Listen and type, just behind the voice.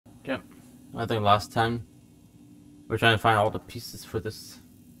Yep. I think last time we're trying to find all the pieces for this.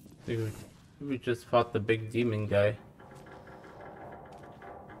 I think we just fought the big demon guy.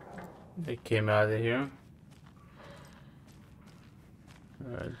 They came out of here.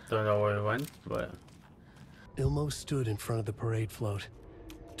 I don't know where it went, but... Ilmo stood in front of the parade float,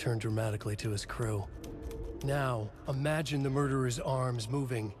 turned dramatically to his crew. Now, imagine the murderer's arms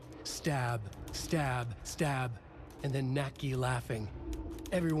moving. Stab, stab, stab, and then Naki laughing.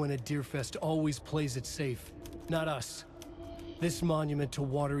 Everyone at Deerfest always plays it safe, not us. This monument to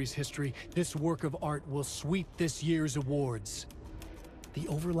Watery's history, this work of art will sweep this year's awards. The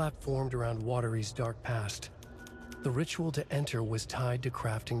overlap formed around Watery's dark past. The ritual to enter was tied to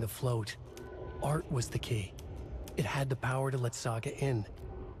crafting the float. Art was the key. It had the power to let Saga in.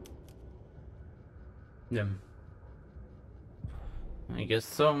 Yeah. I guess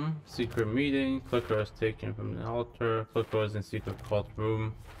so. Secret meeting. Clicker is taken from the altar. Clicker was in secret cult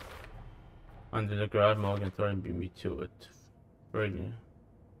room. Under the ground, Mulligan and Thornton beat me to it. Brilliant.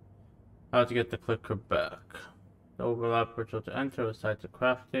 How to get the clicker back. The overlap ritual to enter was tied to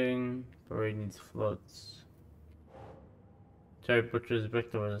crafting. Parade needs floats. Terry Butcher's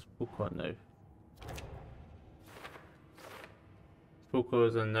victim with a Puko knife. Puko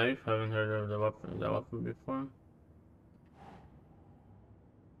is a knife. Haven't heard of that weapon before.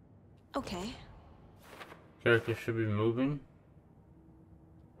 Okay. Character should be moving.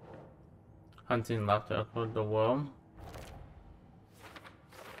 Hunting laughter echoed the wall.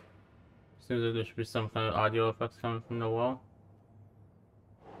 Seems like there should be some kind of audio effects coming from the wall.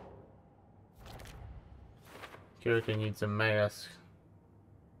 Character needs a mask.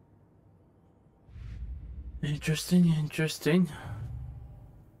 Interesting, interesting.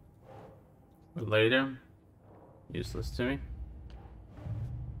 But later, useless to me.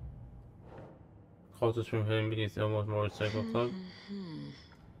 Closest from him beneath Ilmo's motorcycle club.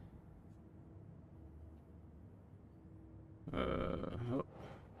 Oh.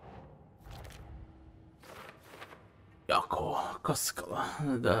 Yako,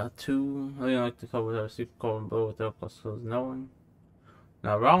 Koskala. The two. I like to cover their secret code and blow without Koskala's knowing.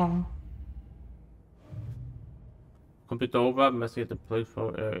 Not wrong. Complete the overlap, investigate the parade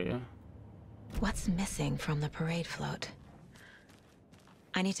float area. What's missing from the parade float?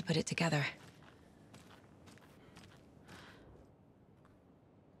 I need to put it together.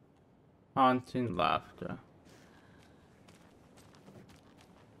 Haunting laughter.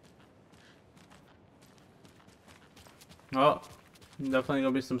 Oh, definitely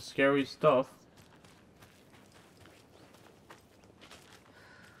gonna be some scary stuff.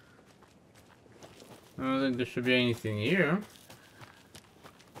 I don't think there should be anything here.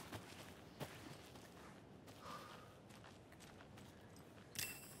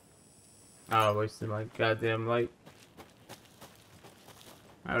 Ah, I wasted my goddamn light.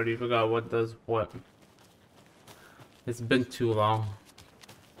 I already forgot what does what. It's been too long.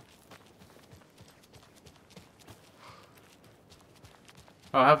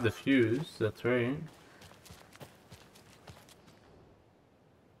 I'll have the fuse, that's right.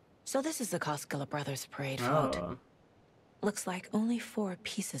 So this is the Koskela Brothers parade float. Oh, Looks like only 4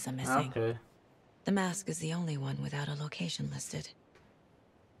 pieces are missing. okay. The mask is the only one without a location listed.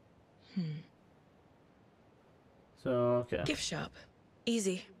 So, okay. Gift shop.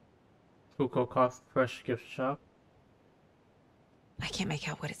 Easy. Fuko Coffee Fresh Gift Shop. I can't make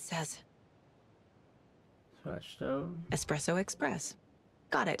out what it says. Scratched out. Espresso Express.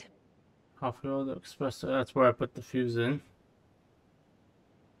 Got it. Coffee Order Espresso. That's where I put the fuse in.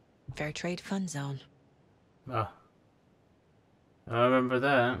 Fair Trade Fun Zone. Ah. I remember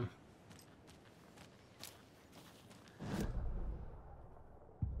that.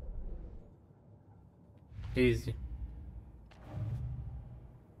 Easy.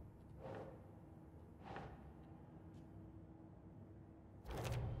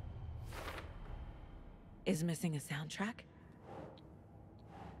 Is missing a soundtrack?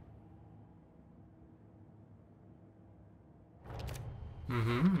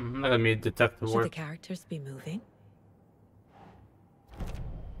 Let me detect the Should word. the characters be moving?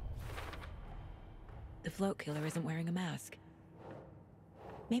 The float killer isn't wearing a mask.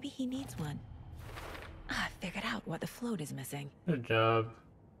 Maybe he needs one. I figured out what the float is missing. Good job.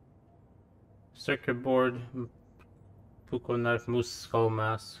 Circuit board. Puko knife. Moose skull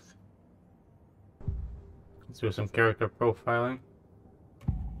mask. Let's do some character profiling.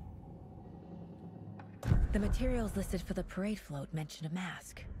 The materials listed for the parade float mention a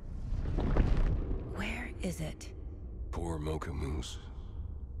mask. Where is it? Poor Mocha Moose.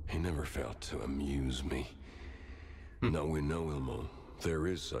 He never failed to amuse me. Now we know, Ilmo, there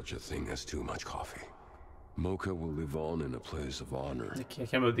is such a thing as too much coffee. Mocha will live on in a place of honor. I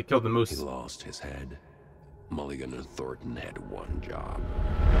can't believe they killed the He moose. lost his head. Mulligan and Thornton had one job.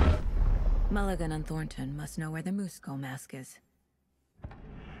 Mulligan and Thornton must know where the moose skull mask is.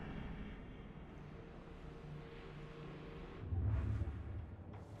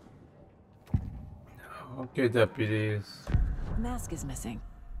 Okay, deputies. The mask is missing.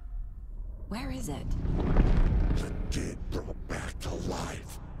 Where is it? The dead brought back to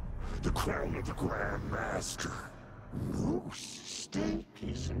life. The crown of the Grand Master. Moose steak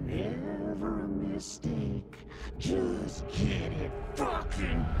is never a mistake. Just get it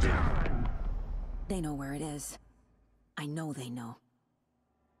fucking done. They know where it is. I know they know.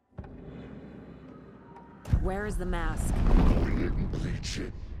 Where is the mask? We didn't bleach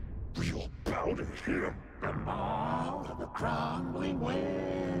it. We'll powder him. The mall of the crumbling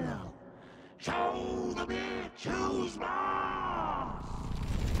well. Show the bitch who's boss.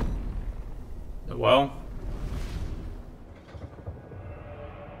 Well,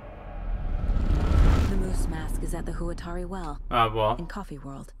 The moose mask is at the Huatari Well well, in Coffee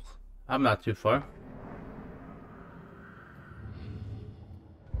World. I'm not too far.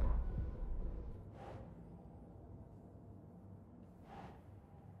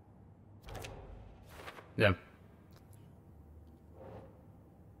 Yeah.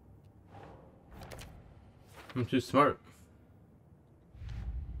 I'm too smart.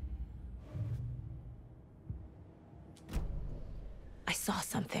 I saw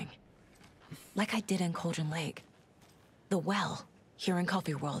something. Like I did in Cauldron Lake. The well, here in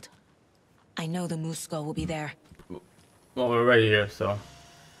Coffee World. I know the moose skull will be there. Well, we're right here, so.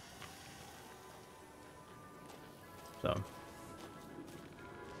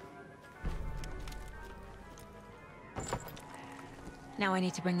 Now I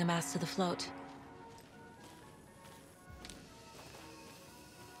need to bring the mask to the float.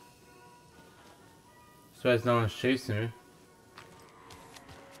 So as no one's chasing me.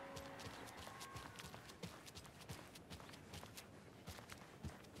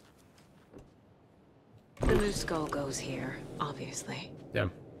 The moose skull goes here, obviously. Yeah.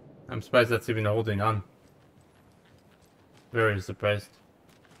 I'm surprised that's even holding on. Very surprised.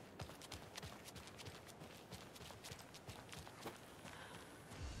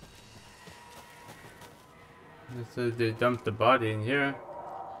 It says they dumped the body in here.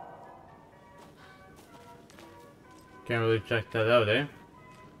 Can't really check that out, eh?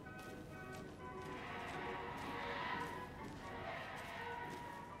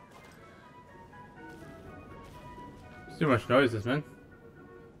 It's too much noises, man.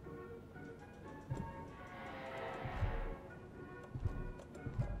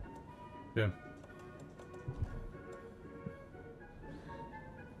 Yeah.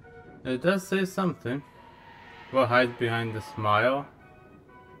 It does say something. What hides behind the smile?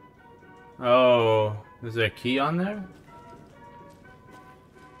 Oh, is there a key on there?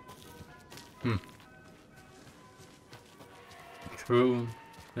 True.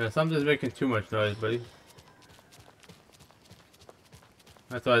 Yeah, something's making too much noise, buddy.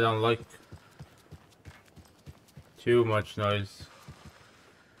 That's why I don't like too much noise.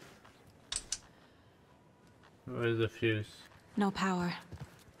 Where's the fuse? No power.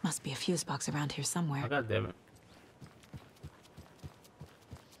 Must be a fuse box around here somewhere. Oh, God damn it.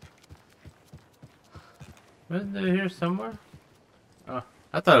 Wasn't it here somewhere? Oh,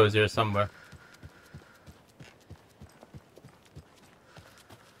 I thought it was here somewhere.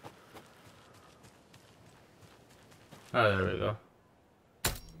 Oh, there we go.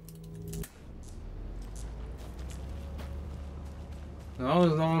 As long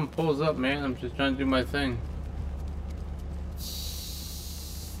as no one pulls up, man, I'm just trying to do my thing.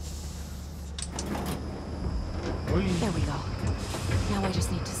 There we go. Now I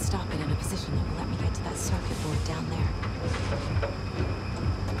just need to stop it in a position that will let me get to that circuit board down there.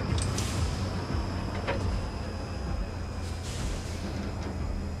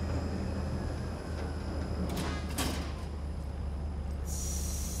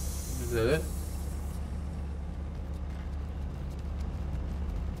 Is that it?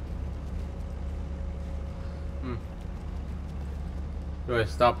 Do I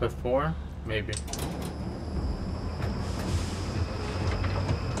stop at 4? Maybe.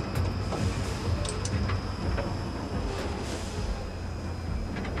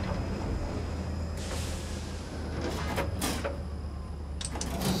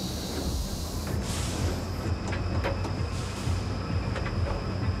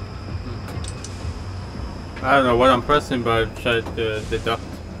 I don't know what I'm pressing, but I tried to deduct.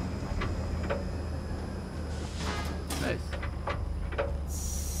 Nice.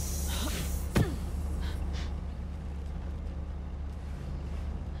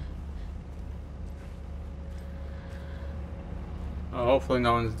 Hopefully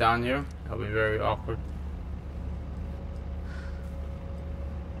no one's down here. That'll be very awkward.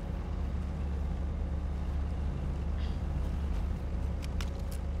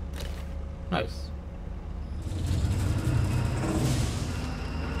 Nice.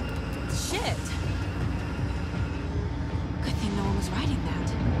 Shit! Good thing no one was riding that.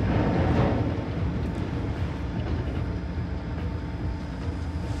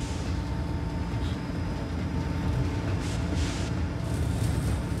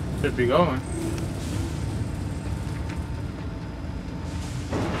 Should be going.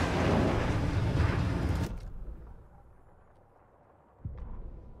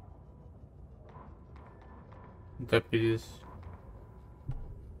 Deputies.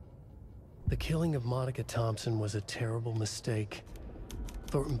 The killing of Monica Thompson was a terrible mistake.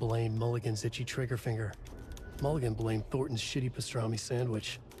 Thornton blamed Mulligan's itchy trigger finger. Mulligan blamed Thornton's shitty pastrami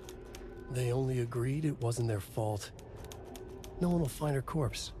sandwich. They only agreed it wasn't their fault. No one will find her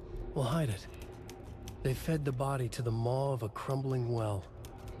corpse. We'll hide it. They fed the body to the maw of a crumbling well,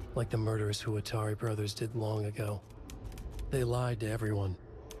 like the murderous Huatari brothers did long ago. They lied to everyone.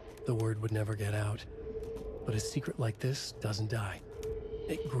 The word would never get out. But a secret like this doesn't die.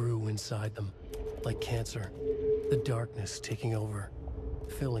 It grew inside them, like cancer. The darkness taking over,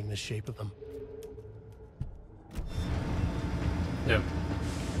 filling the shape of them. Yep.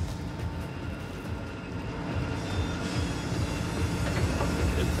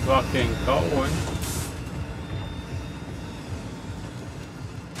 It's fucking going.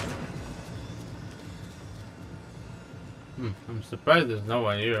 I'm surprised there's no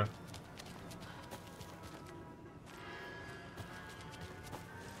one here.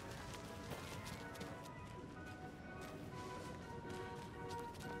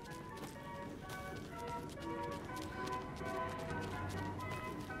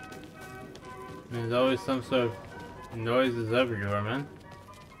 There's always some sort of noises everywhere, man.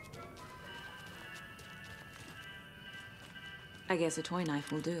 I guess a toy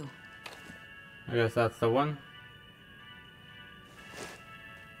knife will do. I guess that's the one.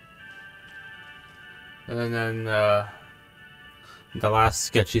 And then the last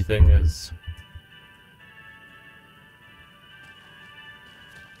sketchy thing is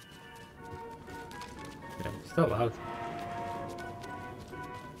yeah, it's still loud.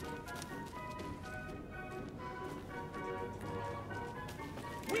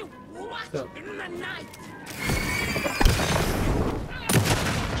 So. In the night.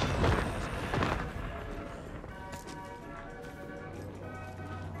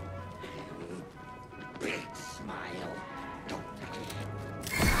 Big smile.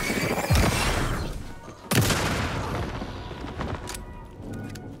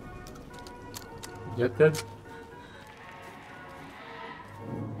 Get that?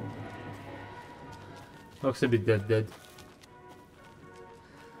 Looks to be dead.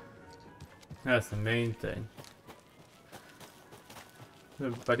 That's the main thing.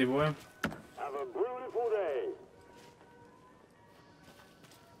 Buddy boy. Have a beautiful day.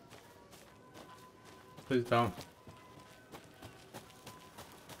 Please don't.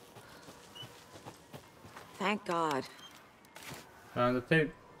 Thank God. Found the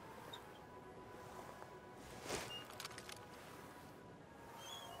tape.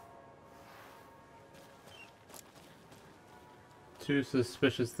 Too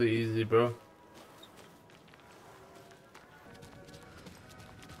suspiciously easy, bro.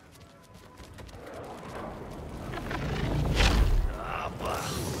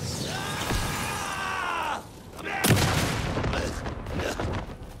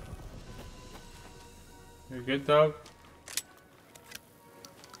 You good, dog?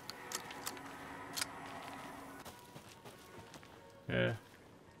 Yeah.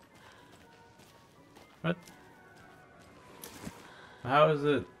 What? How is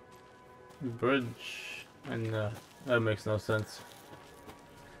it bridge and that makes no sense.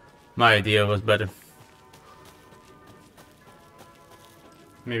 My idea was better.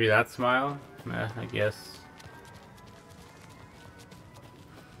 Maybe that smile? I guess.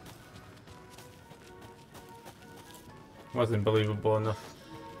 Wasn't believable enough.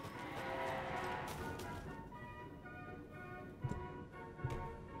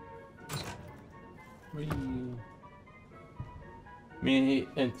 Whee. Me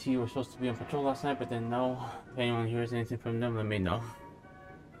and T were supposed to be on patrol last night, but then no. If anyone hears anything from them, let me know.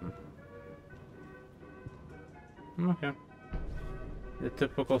 Okay. The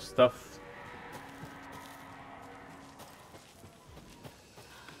typical stuff.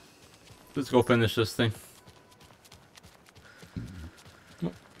 Let's go finish this thing.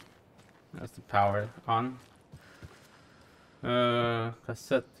 That's the power on.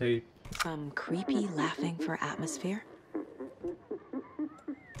 Cassette tape. Some creepy laughing for atmosphere.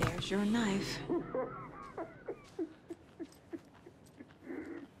 Here's your knife.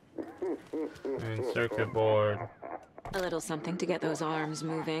 And circuit board. A little something to get those arms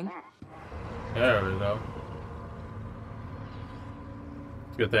moving. There we go.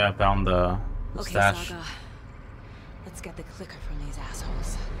 It's good that I found the Okay, stash. Saga. Let's get the clicker from these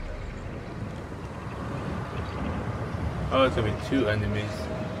assholes. Oh, it's gonna be 2 enemies.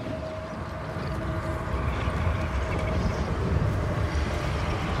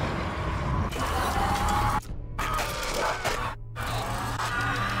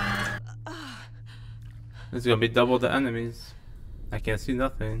 It's gonna be double the enemies. I can't see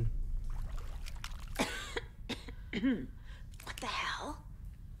nothing. What the hell?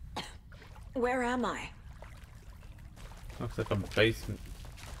 Where am I? Looks like a basement.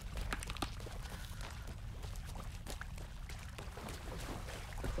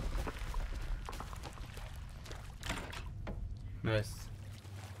 Nice.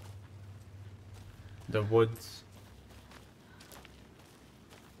 The woods.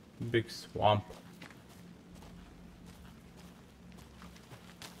 Big swamp.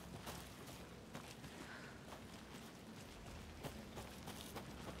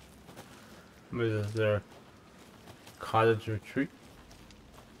 What is there? Cottage retreat?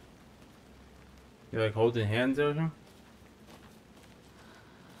 You're like holding hands over here?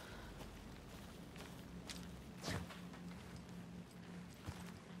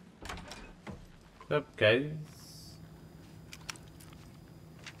 What's up, guys?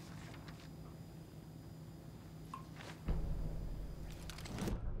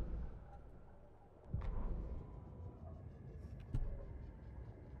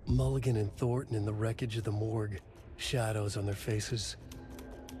 Mulligan and Thornton in the wreckage of the morgue, shadows on their faces.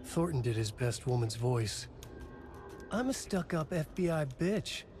 Thornton did his best woman's voice. I'm a stuck-up FBI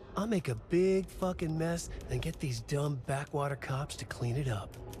bitch. I'll make a big fucking mess and get these dumb backwater cops to clean it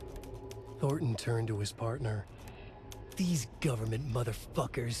up. Thornton turned to his partner. These government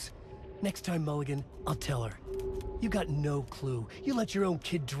motherfuckers. Next time, Mulligan, I'll tell her. You got no clue. You let your own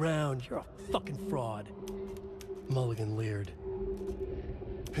kid drown. You're a fucking fraud. Mulligan leered.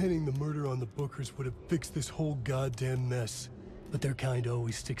 Pinning the murder on the Bookers would have fixed this whole goddamn mess. But their kind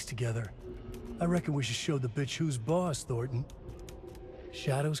always sticks together. I reckon we should show the bitch who's boss, Thornton.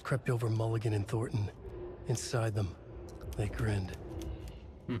 Shadows crept over Mulligan and Thornton. Inside them, they grinned.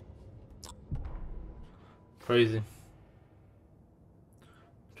 Crazy.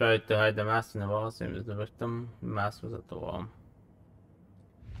 Tried to hide the mask in the wall, same as the victim. The mask was at the wall.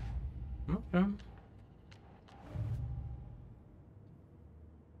 Okay.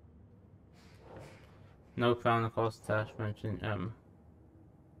 No found across attachment in M.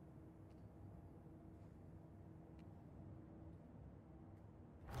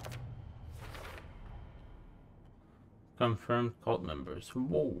 Confirmed cult members.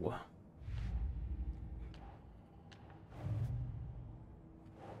 Whoa.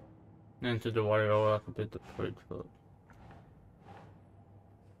 Enter the water over, complete the parade float.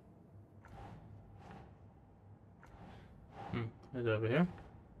 Is it over here?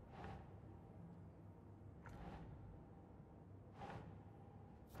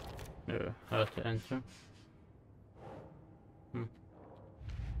 There, how to enter.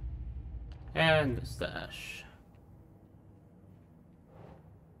 And the stash.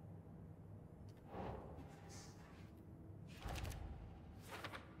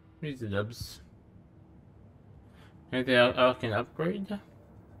 These are dubs. Anything I can upgrade?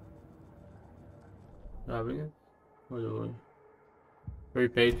 Robbing it? What do we? 3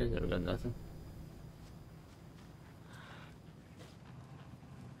 pages, I've got nothing.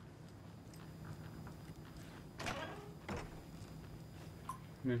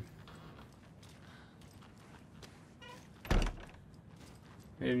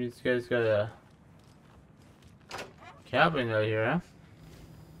 Maybe these guys got a cabin out here, huh?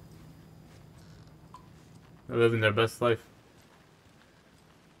 They're living their best life.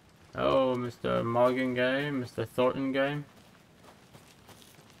 Oh, Mr. Mulligan guy, Mr. Thornton guy.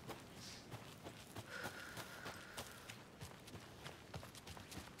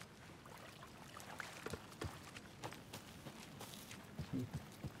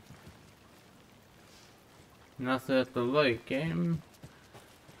 Nothing at the lake game.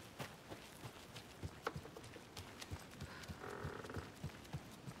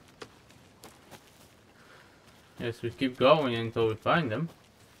 Yes, we keep going until we find them.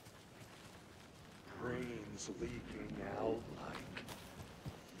 Brains leaking out like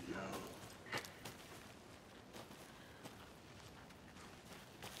yolk.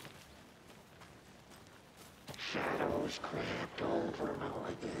 Shadows crept over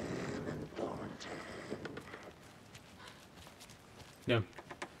Mulligan and Thornton. Yeah.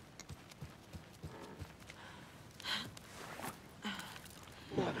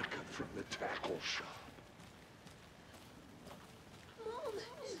 from the tackle shop. Mom!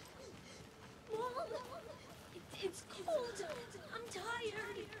 Mom! It's cold. I'm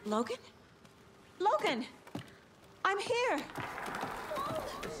tired. Logan? Logan! I'm here!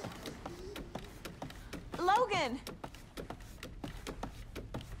 Mom! Logan!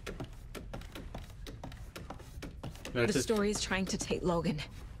 The story is trying to take Logan.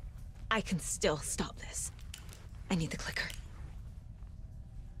 I can still stop this. I need the clicker.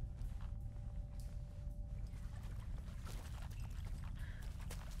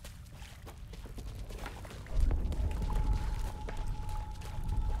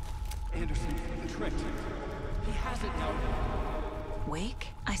 Anderson, tricked. He has it now. Wake?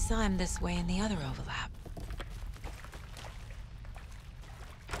 I saw him this way in the other overlap.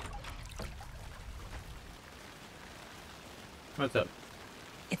 What's up?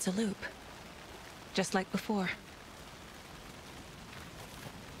 It's a loop. Just like before.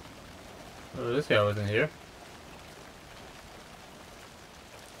 Oh, this guy wasn't here.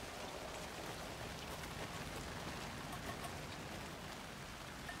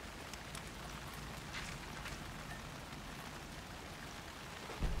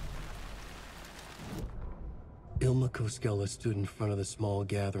 Ilma Koskela stood in front of the small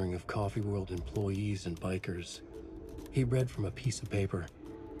gathering of Coffee World employees and bikers. He read from a piece of paper.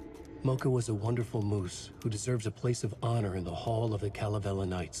 Mocha was a wonderful moose who deserves a place of honor in the hall of the Calavella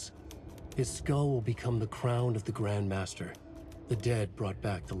Knights. His skull will become the crown of the Grand Master, the dead brought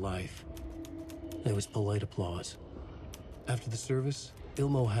back to life. There was polite applause. After the service,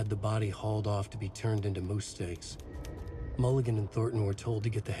 Ilmo had the body hauled off to be turned into moose steaks. Mulligan and Thornton were told to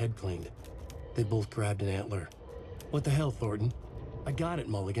get the head cleaned. They both grabbed an antler. "What the hell, Thornton?" "I got it,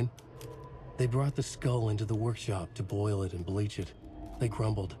 Mulligan." They brought the skull into the workshop to boil it and bleach it. They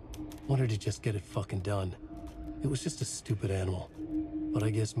grumbled. Wanted to just get it fucking done. It was just a stupid animal. But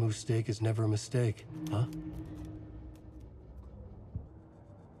I guess moose steak is never a mistake, huh?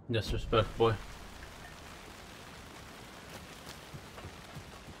 Disrespect, boy.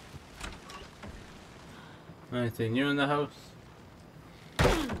 Anything new in the house?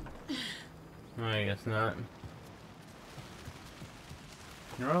 I guess not.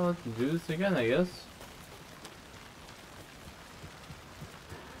 Alright, let's do this again, I guess.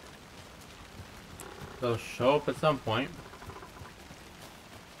 They'll show up at some point.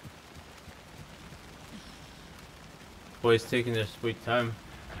 Boys taking their sweet time.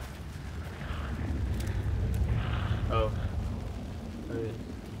 Oh.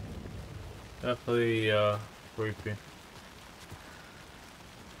 Definitely, creepy.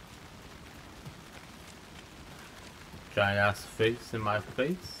 Giant ass face in my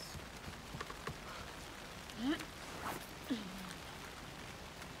face.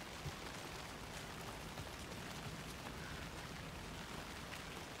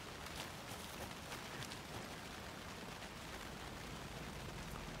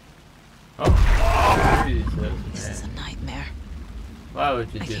 Oh, Jesus, This is a nightmare. why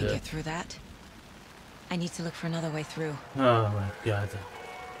would you I do can't that? get through that. I need to look for another way through. Oh my god.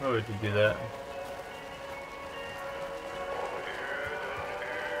 Why would you do that?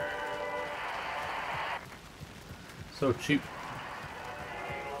 So cheap.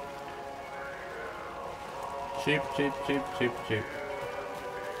 Cheap, cheap, cheap, cheap, cheap.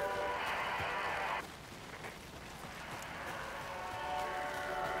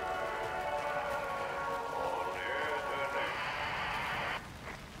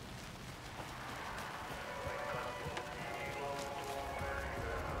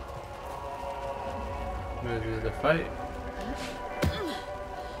 Ready to fight?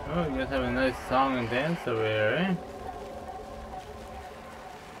 Oh, you guys have a nice song and dance over here, eh?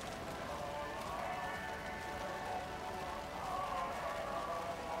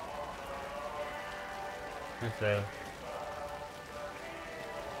 That's right.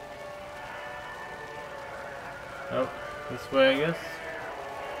 Oh, this way, I guess.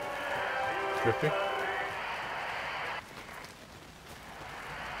 Trippy.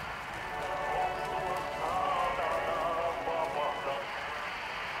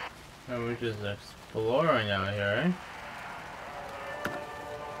 Oh, we're just exploring out here, eh?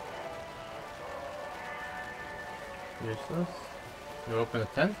 Useless. You open the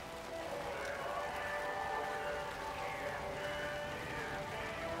tent?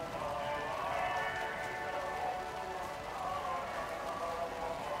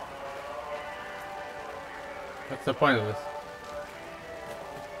 What's the point of this?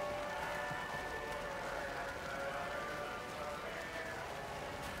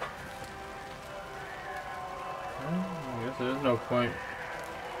 Well, I guess there's no point.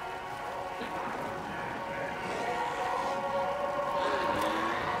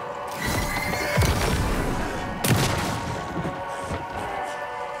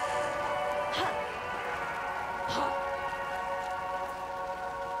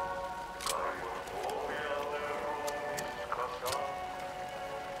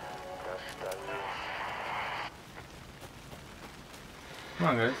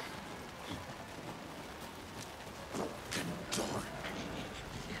 on, guys.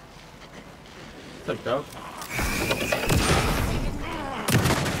 What's up, dog?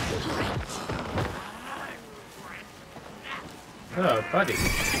 Oh, buddy.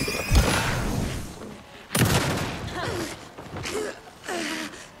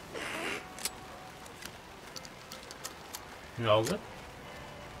 You all good?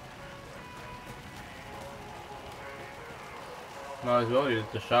 Might as well use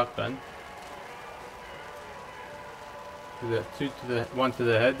the shotgun. The one to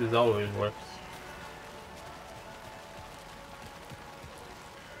the head is always works.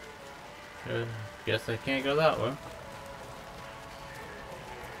 Guess I can't go that way.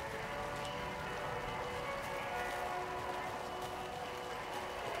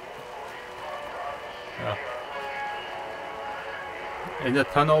 Oh. In the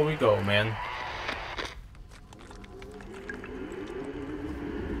tunnel we go, man.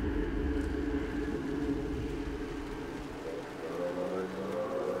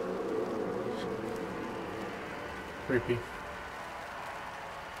 Creepy.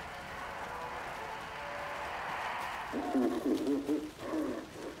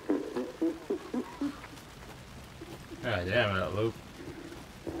 God damn it, that loop.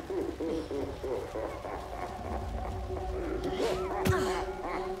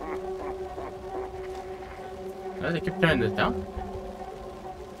 Does it keep turning this down?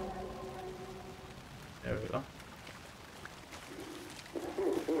 There we go.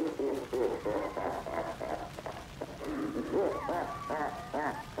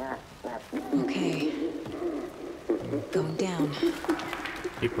 Okay. Going down.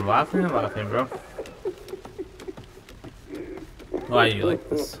 Keep laughing and laughing, bro. Why are you like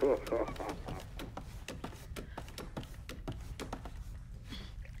this?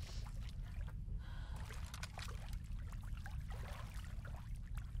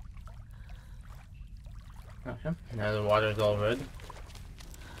 Okay, now the water's all red.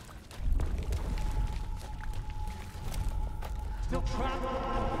 Still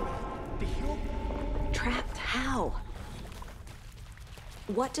trapped. The hill. Trapped? How?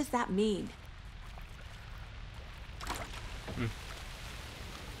 What does that mean?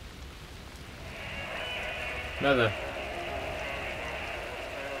 Another.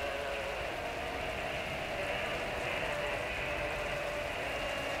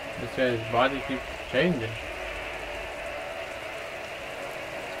 This guy's body keeps changing.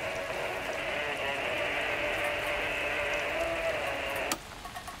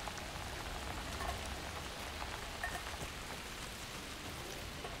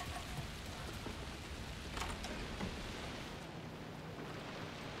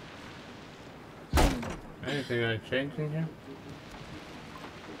 Anything gonna change in here?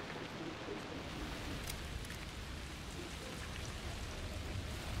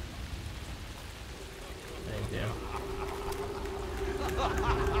 Thank you.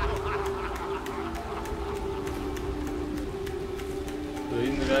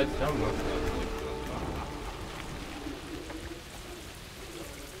 Leading the guys somewhere.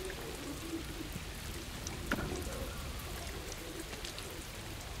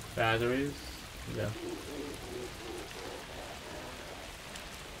 Batteries? Yeah.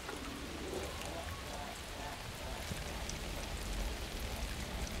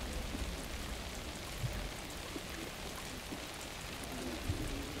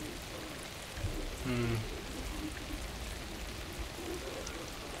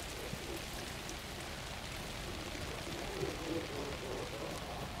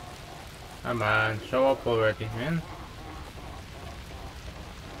 Come on, show up already, man.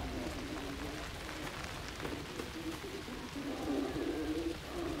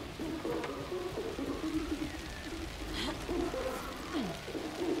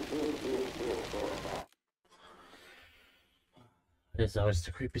 There's always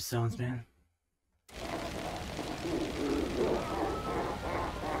the creepy sounds, man.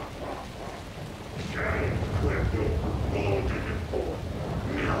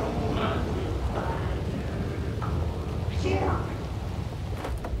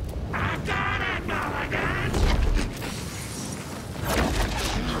 I got it, Mulligan!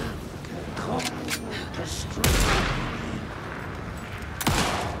 Come to strength.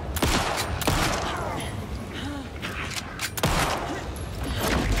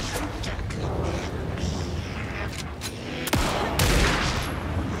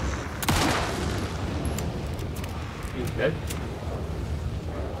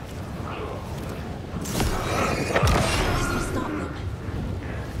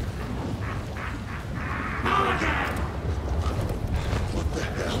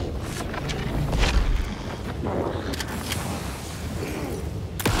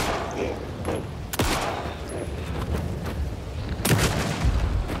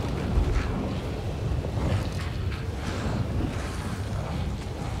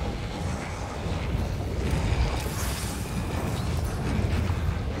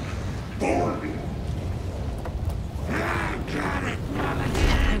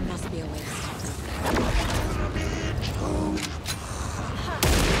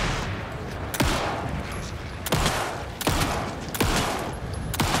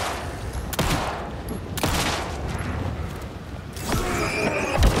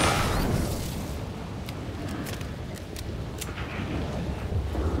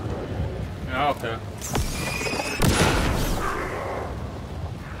 Okay.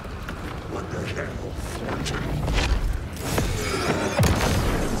 What the hell, Thornton?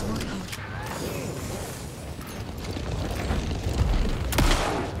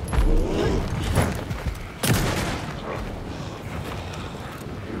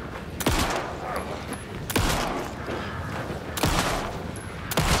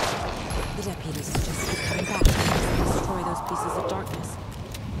 The deputies just keep coming back to destroy those pieces of darkness.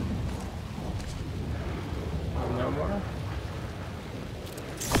 No more? There.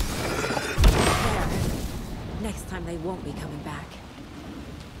 Next time they won't be coming back.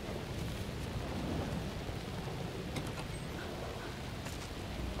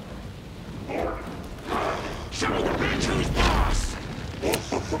 Show the bitch who's boss!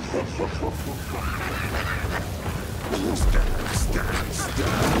 There it is.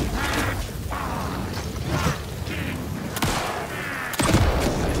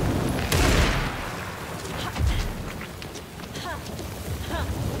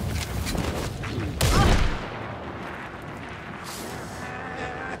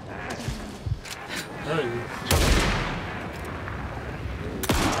 There we go.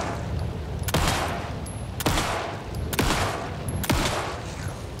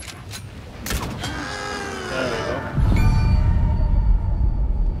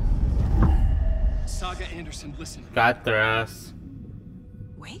 Saga Anderson, listen. Got their ass.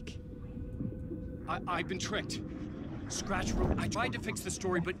 Wake? I've been tricked. Scratch wrote. I tried to fix the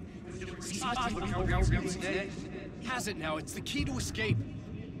story, but has it now. It's the key to escape.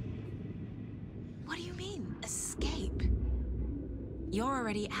 What do you mean, escape? You're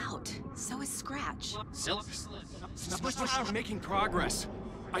already out. So is Scratch. We're making progress.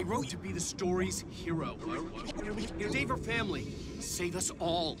 I wrote to be the story's hero. Save her family. Save us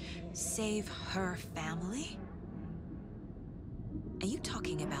all. Save her family? Are you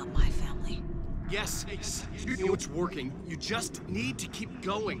talking about my family? Yes, you know it's working. You just need to keep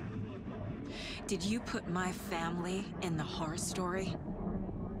going. Did you put my family in the horror story?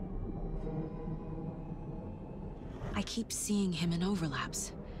 I keep seeing him in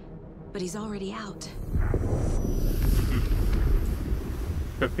overlaps, but he's already out.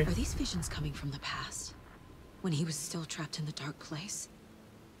 Trippy. Are these visions coming from the past? When he was still trapped in the dark place?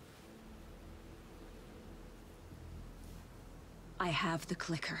 I have the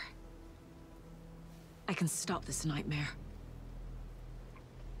clicker. I can stop this nightmare.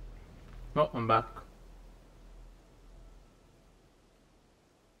 Oh, I'm back.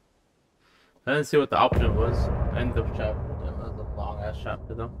 I didn't see what the option was. End of chapter. That was a long ass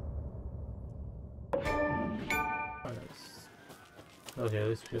chapter though. Nice. Okay, at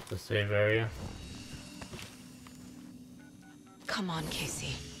least we get the save area. Come on,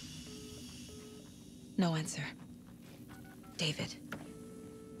 Casey. No answer. David.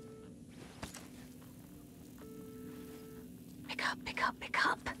 Pick up, pick up, pick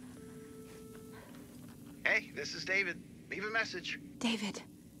up. Hey, this is David. Leave a message. David,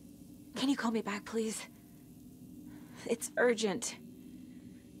 can you call me back, please? It's urgent.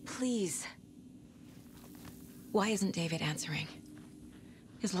 Please. Why isn't David answering?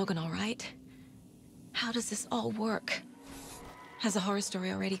 Is Logan all right? How does this all work? Has the horror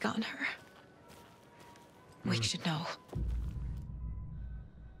story already gotten her? Wake should know.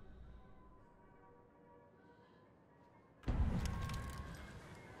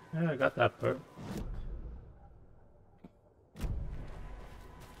 Yeah, I got that part.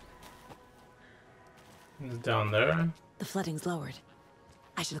 It's down there. The flooding's lowered.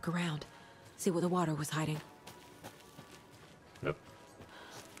 I should look around, see what the water was hiding. Yep.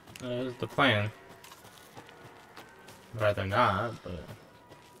 That's the plan. Rather not, but...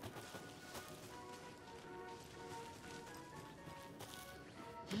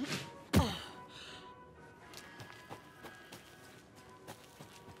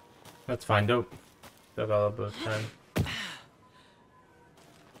 Let's find out. Still got a little bit of time.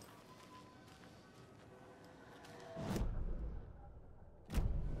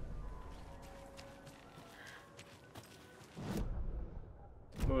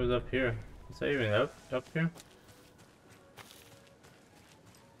 What was up here? Is that even up here?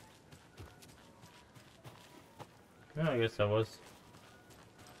 Yeah, I guess I was.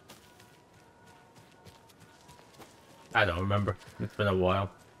 I don't remember. It's been a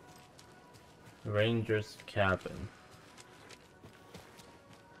while. Ranger's cabin.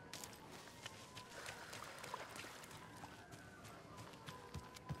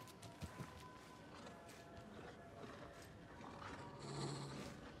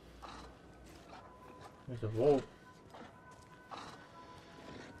 There's a wolf.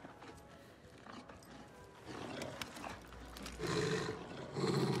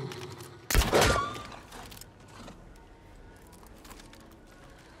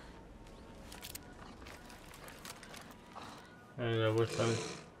 which one.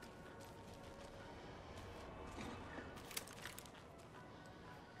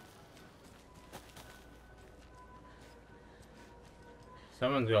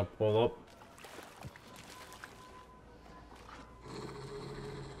 Someone's gonna pull up.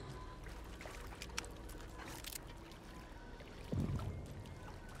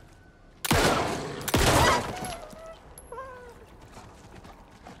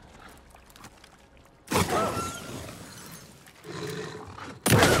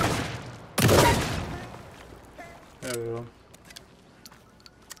 There we go.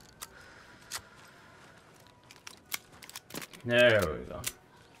 There we go.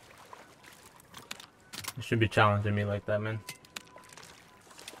 You should be challenging me like that, man.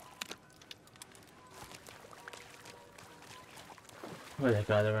 What they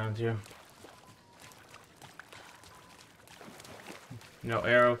got around here? No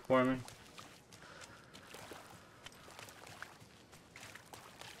arrow for me.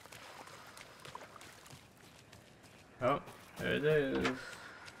 Oh, there it is.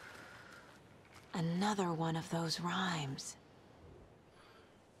 Another one of those rhymes.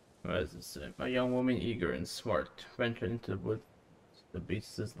 What does it say? A young woman, eager and smart, ventured into the woods, the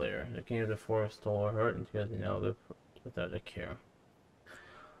beast's lair. The king of the forest stole her heart and together the elder without a care. I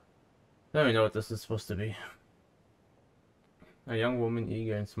don't even know what this is supposed to be. A young woman,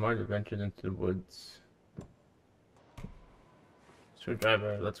 eager and smart, ventured into the woods.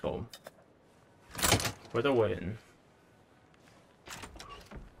 Screwdriver, let's go. For the win.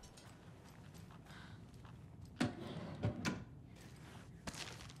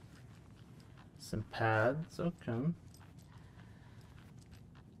 Some pads, okay.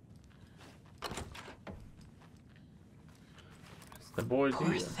 It's the boys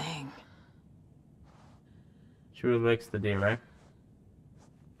Poor eating. thing. She really likes the deer, right?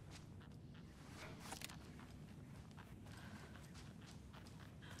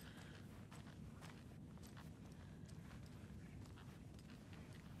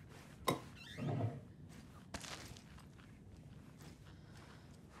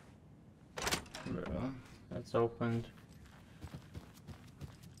 That's opened.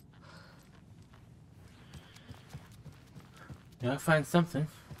 Yeah, I'll find something.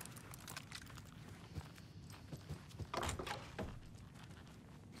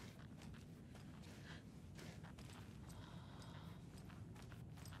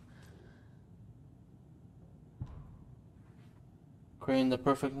 Creating the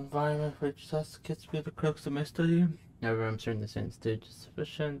perfect environment for just kids to be the crux of my study. However, I'm certain the same stage is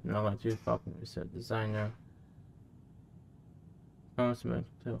sufficient, and I'd like to Falcon reset designer. To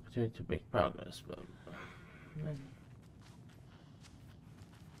continue to make progress, but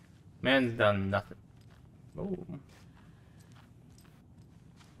man's done nothing. Oh,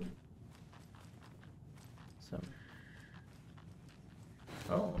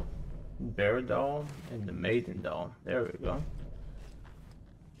 oh, bear doll and the maiden doll. There we go.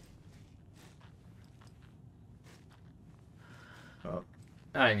 Oh,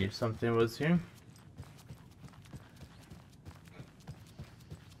 I knew something was here.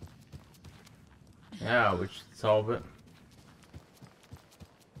 Yeah, we should solve it.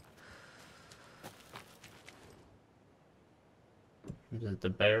 This is the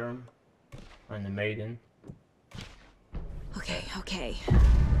bear and the maiden. Okay, okay. Is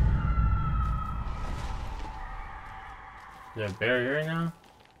there a bear here now?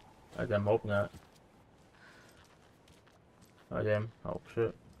 I damn hope not. Oh damn, oh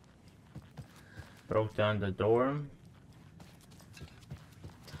shit. Broke down the door.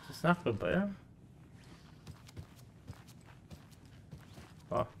 It's not the bear.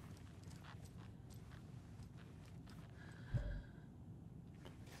 Oh.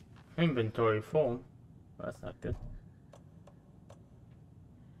 Inventory full. That's not good.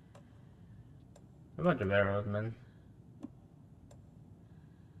 A bunch of arrows, man.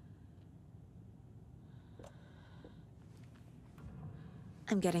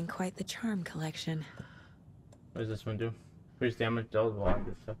 I'm getting quite the charm collection. What does this one do? Increase damage dealt while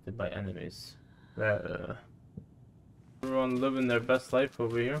affected by enemies. Everyone living their best life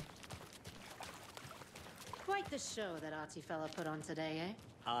over here. Quite the show that artsy fella put on today, eh?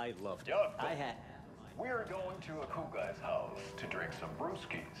 I loved it. Yup. I had. We're going to a cool guy's house to drink some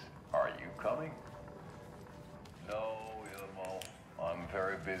brewskis. Are you coming? No, Ilmo. I'm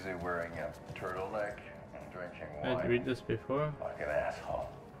very busy wearing a turtleneck and drinking wine. I'd read this before. Like an asshole.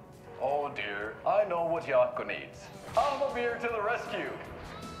 Oh dear, I know what Yako needs. I'm a beer to the rescue.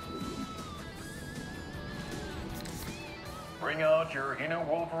 Bring out your inner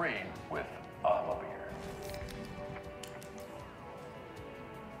Wolverine with I'm a beer.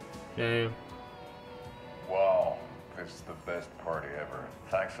 Okay. Wow, this It's the best party ever.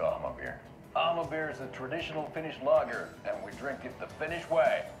 Thanks, Alma beer. Alma beer is a traditional Finnish lager, and we drink it the Finnish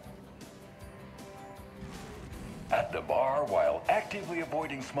way. At the bar while actively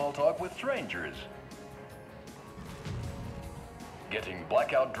avoiding small talk with strangers. Getting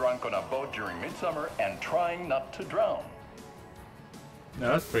blackout drunk on a boat during midsummer and trying not to drown. No,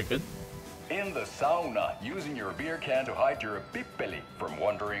 that's pretty good. In the sauna, using your beer can to hide your pippeli from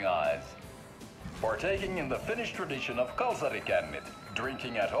wandering eyes. Partaking in the Finnish tradition of kalsarikännit,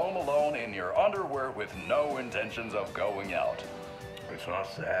 drinking at home alone in your underwear with no intentions of going out. It's not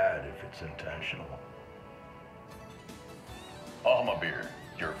sad if it's intentional. Alma beer,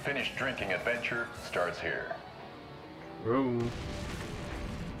 your Finnish drinking adventure starts here. Room.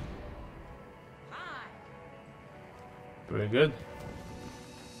 Very good.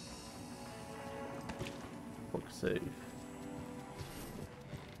 Book save.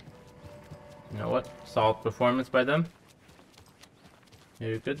 You know what? Solid performance by them.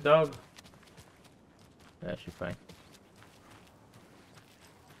 You're a good dog. That should be fine.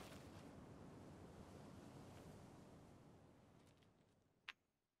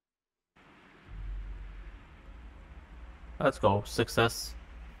 Let's go. Success.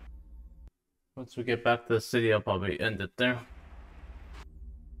 Once we get back to the city, I'll probably end it there.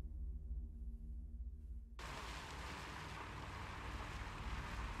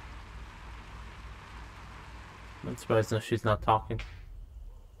 I'm surprised that she's not talking.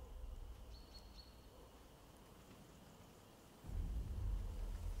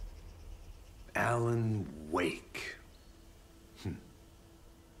 Alan Wake.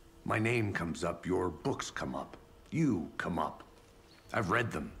 My name comes up, your books come up, you come up. I've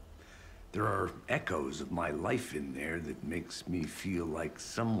read them. There are echoes of my life in there that makes me feel like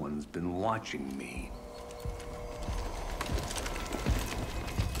someone's been watching me.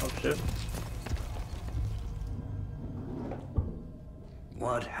 Oh shit.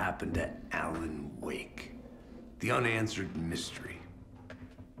 What happened to Alan Wake? The unanswered mystery.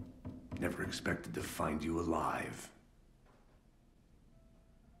 Never expected to find you alive.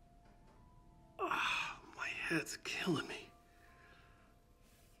 Ah, my head's killing me.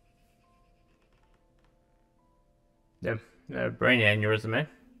 Yeah, brain aneurysm, eh?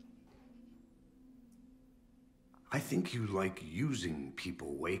 I think you like using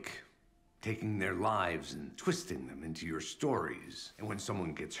people, Wake. Taking their lives and twisting them into your stories. And when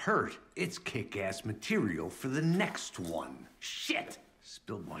someone gets hurt, it's kick-ass material for the next one. Shit!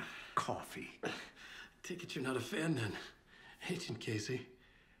 Spilled my coffee. Take it you're not a fan then, Agent Casey.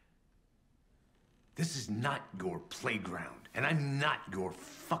 This is not your playground, and I'm not your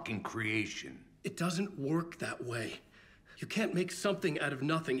fucking creation. It doesn't work that way. You can't make something out of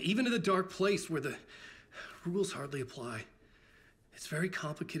nothing, even in the dark place where the rules hardly apply. It's very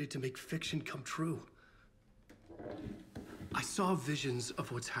complicated to make fiction come true. I saw visions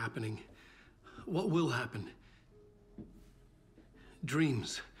of what's happening, what will happen.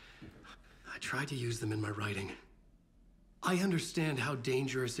 Dreams. I tried to use them in my writing. I understand how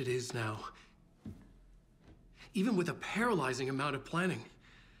dangerous it is now, even with a paralyzing amount of planning.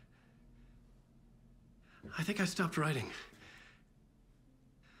 I think I stopped writing.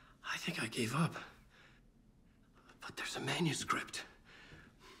 I think I gave up. But there's a manuscript.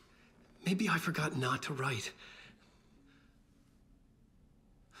 Maybe I forgot not to write.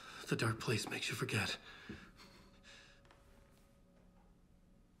 The dark place makes you forget.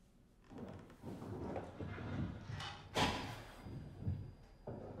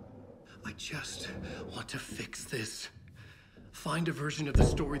 I just want to fix this. Find a version of the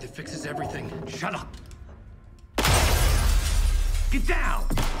story that fixes everything. Shut up! Get down!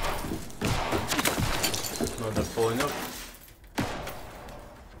 No, they're pulling up.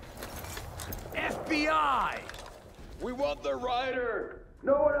 FBI! We want the rider!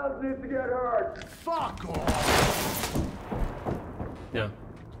 No one else needs to get hurt! Fuck off! Yeah.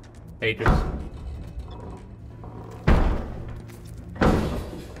 Haters.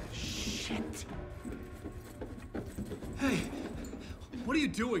 Shit! Hey, what are you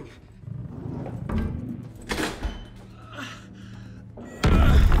doing?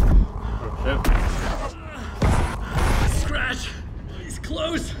 Scratch! He's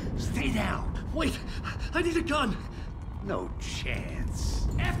close! Stay down! Wait, I need a gun! No chance.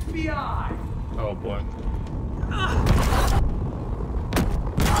 FBI! Oh boy.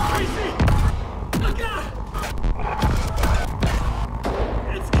 Tracy!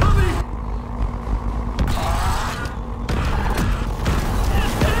 It's coming!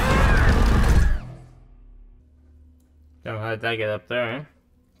 Damn, how did that get up there, eh?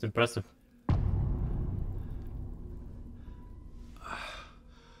 It's impressive.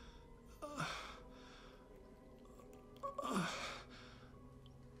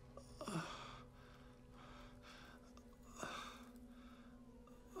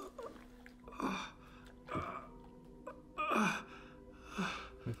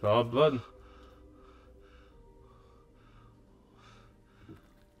 Raw blood.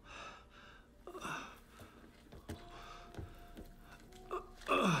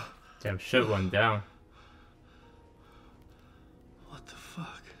 Damn shit went down. What the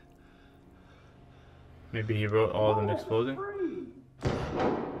fuck? Maybe he wrote all of them exploding.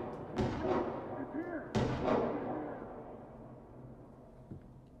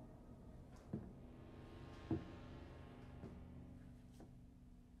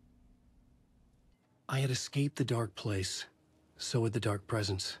 I had escaped the dark place. So had the dark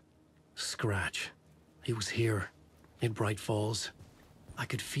presence. Scratch. He was here, in Bright Falls. I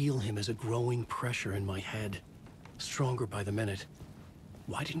could feel him as a growing pressure in my head. Stronger by the minute.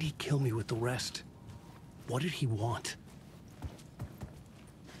 Why didn't he kill me with the rest? What did he want?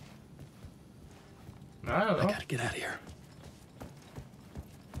 I don't know. I gotta get out of here.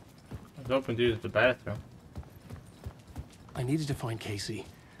 I was hoping to use the bathroom. I needed to find Casey.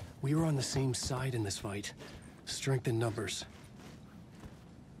 We were on the same side in this fight. Strength in numbers.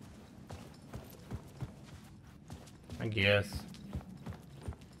 I guess.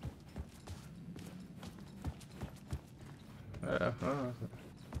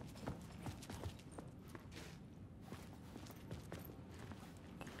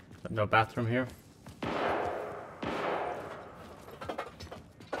 No bathroom here.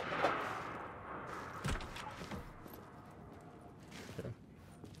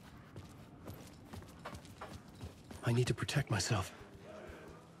 I need to protect myself.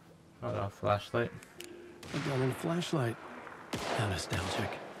 Oh, a flashlight. A gun and a flashlight. How nostalgic.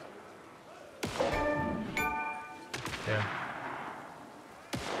 Yeah.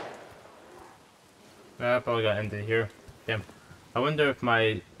 I probably got ended here. Damn. I wonder if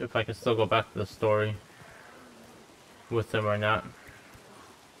I can still go back to the story with them or not.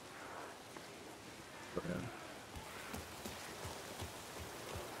 But,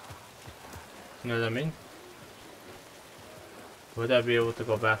 you know what I mean? Would I be able to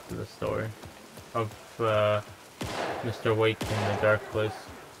go back to the story of Mr. Wake in the dark place?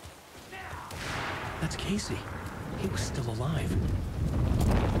 That's Casey. He was still alive.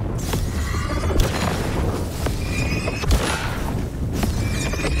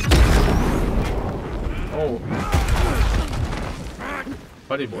 Oh.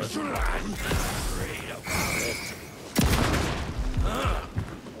 Buddy boy.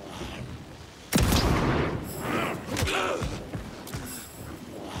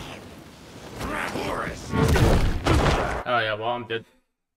 Oh yeah, well I'm dead.